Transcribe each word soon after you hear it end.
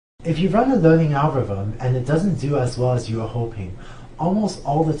If you run a learning algorithm and it doesn't do as well as you were hoping, almost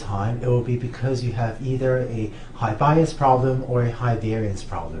all the time it will be because you have either a high bias problem or a high variance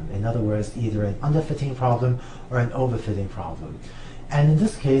problem. In other words, either an underfitting problem or an overfitting problem. And in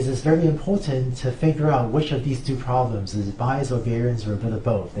this case, it's very important to figure out which of these two problems, is it bias or variance or a bit of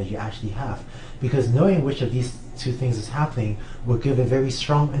both, that you actually have. Because knowing which of these two things is happening will give a very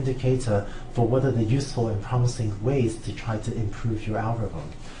strong indicator for what are the useful and promising ways to try to improve your algorithm.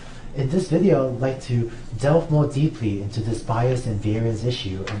 In this video, I'd like to delve more deeply into this bias and variance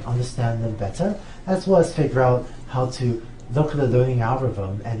issue and understand them better, as well as figure out how to look at the learning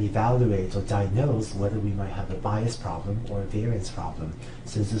algorithm and evaluate or diagnose whether we might have a bias problem or a variance problem,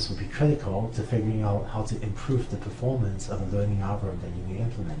 since this will be critical to figuring out how to improve the performance of a learning algorithm that you may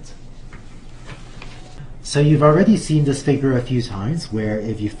implement. So you've already seen this figure a few times, where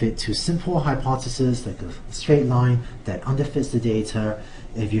if you fit two simple hypotheses, like a straight line that underfits the data,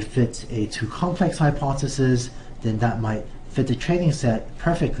 if you fit a too complex hypothesis, then that might fit the training set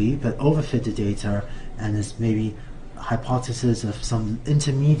perfectly, but overfit the data, and is maybe a hypothesis of some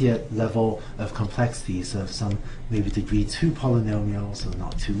intermediate level of complexity, so some maybe degree 2 polynomial, so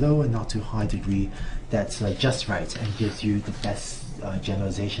not too low and not too high degree, that's just right and gives you the best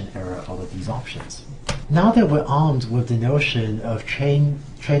generalization error out of these options. Now that we're armed with the notion of training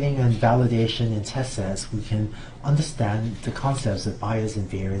and validation in test sets, we can understand the concepts of bias and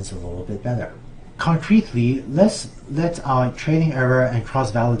variance a little bit better. Concretely, let's let our training error and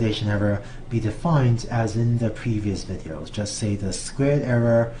cross-validation error be defined as in the previous videos. Just say the squared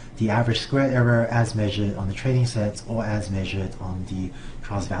error, the average squared error as measured on the training set or as measured on the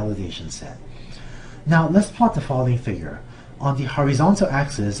cross-validation set. Now let's plot the following figure. On the horizontal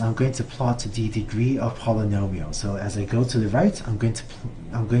axis, I'm going to plot the degree of polynomial. So as I go to the right, I'm going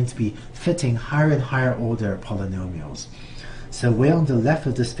to be fitting higher and higher order polynomials. So way on the left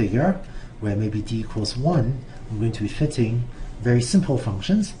of this figure, where maybe d equals 1, I'm going to be fitting very simple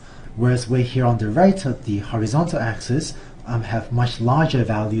functions, whereas way here on the right of the horizontal axis, I have much larger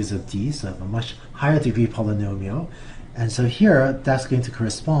values of d, so I have a much higher degree polynomial. And so here, that's going to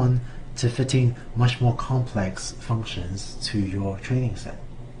correspond to fitting much more complex functions to your training set.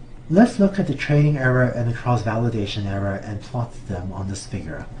 Let's look at the training error and the cross-validation error and plot them on this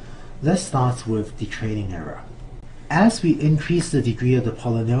figure. Let's start with the training error. As we increase the degree of the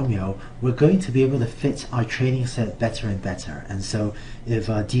polynomial, we're going to be able to fit our training set better and better. And so if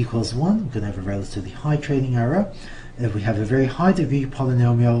d equals 1, we're going to have a relatively high training error. If we have a very high degree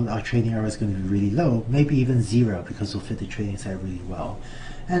polynomial, our training error is going to be really low, maybe even 0, because we'll fit the training set really well.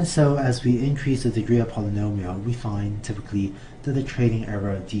 And so as we increase the degree of polynomial, we find typically that the training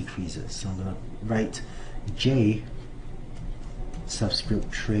error decreases. So I'm going to write j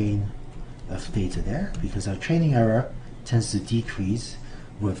subscript train of theta there, because our training error tends to decrease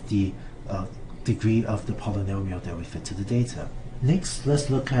with the degree of the polynomial that we fit to the data. Next, let's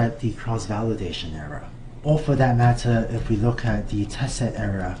look at the cross-validation error. Or for that matter, if we look at the test set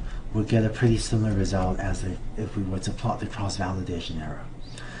error, we'll get a pretty similar result as if we were to plot the cross-validation error.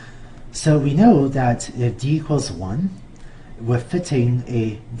 So we know that if d equals 1, we're fitting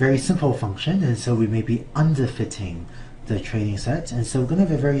a very simple function, and so we may be underfitting the training set, and so we're going to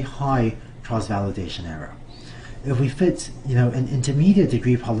have a very high cross-validation error. If we fit, an intermediate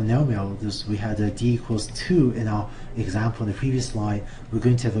degree polynomial, we had a d equals 2 in our example in the previous slide, we're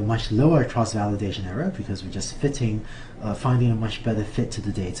going to have a much lower cross-validation error because we're just finding a much better fit to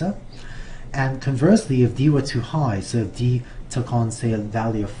the data. And conversely, if d were too high, so if d took on, say, a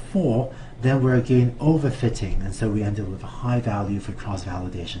value of 4, then we're again overfitting, and so we end up with a high value for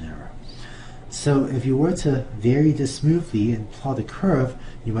cross-validation error. So if you were to vary this smoothly and plot a curve,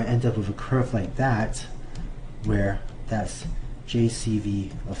 you might end up with a curve like that, where that's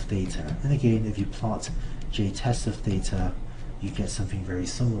jcv of theta. And again, if you plot j-test of theta, you get something very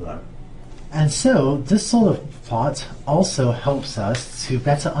similar. And so this sort of plot also helps us to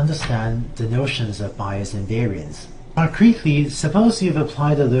better understand the notions of bias and variance. Concretely, suppose you've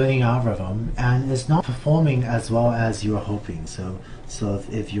applied a learning algorithm and it's not performing as well as you were hoping. So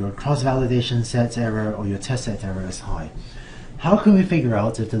if your cross-validation set error or your test set error is high, how can we figure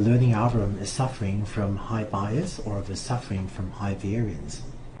out if the learning algorithm is suffering from high bias or if it's suffering from high variance?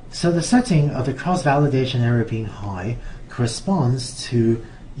 So the setting of the cross-validation error being high corresponds to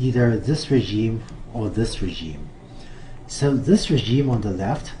either this regime or this regime. So this regime on the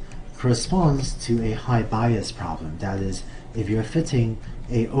left corresponds to a high bias problem. That is, if you're fitting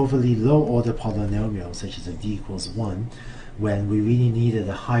a overly low order polynomial, such as if d equals 1, when we really needed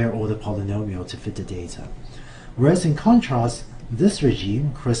a higher order polynomial to fit the data. Whereas in contrast, this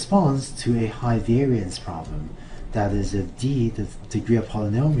regime corresponds to a high variance problem. That is, if d, the degree of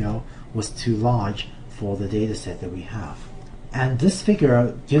polynomial, was too large for the data set that we have. And this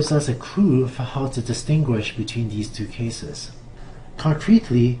figure gives us a clue for how to distinguish between these two cases.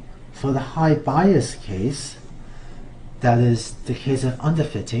 Concretely, for the high bias case, that is the case of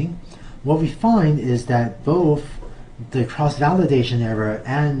underfitting, what we find is that both the cross-validation error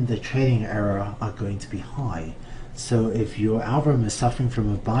and the training error are going to be high. So if your algorithm is suffering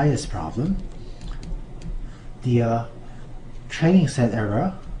from a bias problem, the training set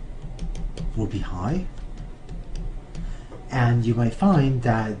error will be high, and you might find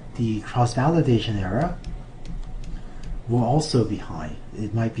that the cross-validation error will also be high.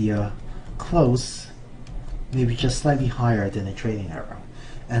 It might be a close, maybe just slightly higher than the training error.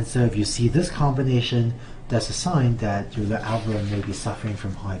 And so if you see this combination, that's a sign that your algorithm may be suffering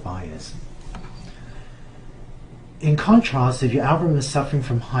from high bias. In contrast, if your algorithm is suffering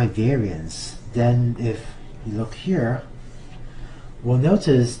from high variance, then if you look here, we'll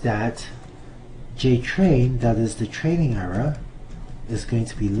notice that JTrain, that is the training error, is going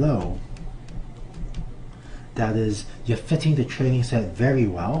to be low. That is, you're fitting the training set very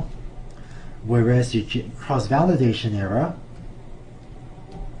well, whereas your cross-validation error,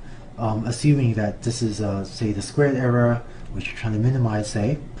 assuming that this is, say, the squared error, which you're trying to minimize,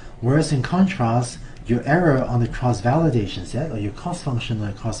 say, whereas in contrast, your error on the cross-validation set, or your cost function on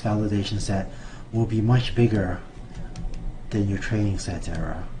the cross-validation set, will be much bigger than your training set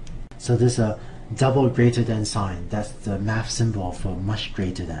error. So there's a double greater than sign. That's the math symbol for much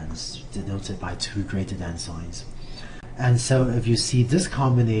greater than, denoted by two greater than signs. And so if you see this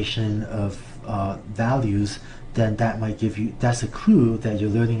combination of values, then that might give you, that's a clue that your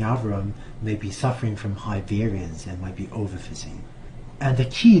learning algorithm may be suffering from high variance and might be overfitting. And the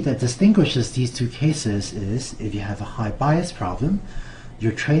key that distinguishes these two cases is if you have a high bias problem,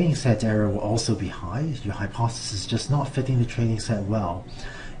 your training set error will also be high. Your hypothesis is just not fitting the training set well.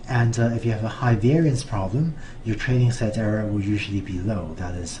 And if you have a high variance problem, your training set error will usually be low.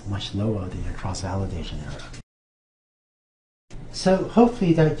 That is much lower than your cross-validation error. So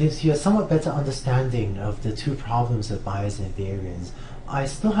hopefully that gives you a somewhat better understanding of the two problems of bias and variance. I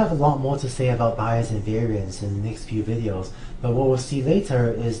still have a lot more to say about bias and variance in the next few videos, but what we'll see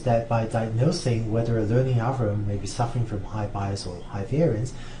later is that by diagnosing whether a learning algorithm may be suffering from high bias or high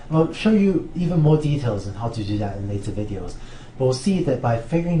variance, I'll show you even more details on how to do that in later videos. But we'll see that by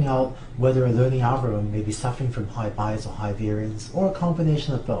figuring out whether a learning algorithm may be suffering from high bias or high variance, or a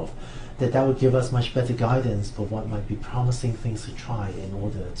combination of both, that would give us much better guidance for what might be promising things to try in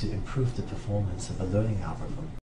order to improve the performance of a learning algorithm.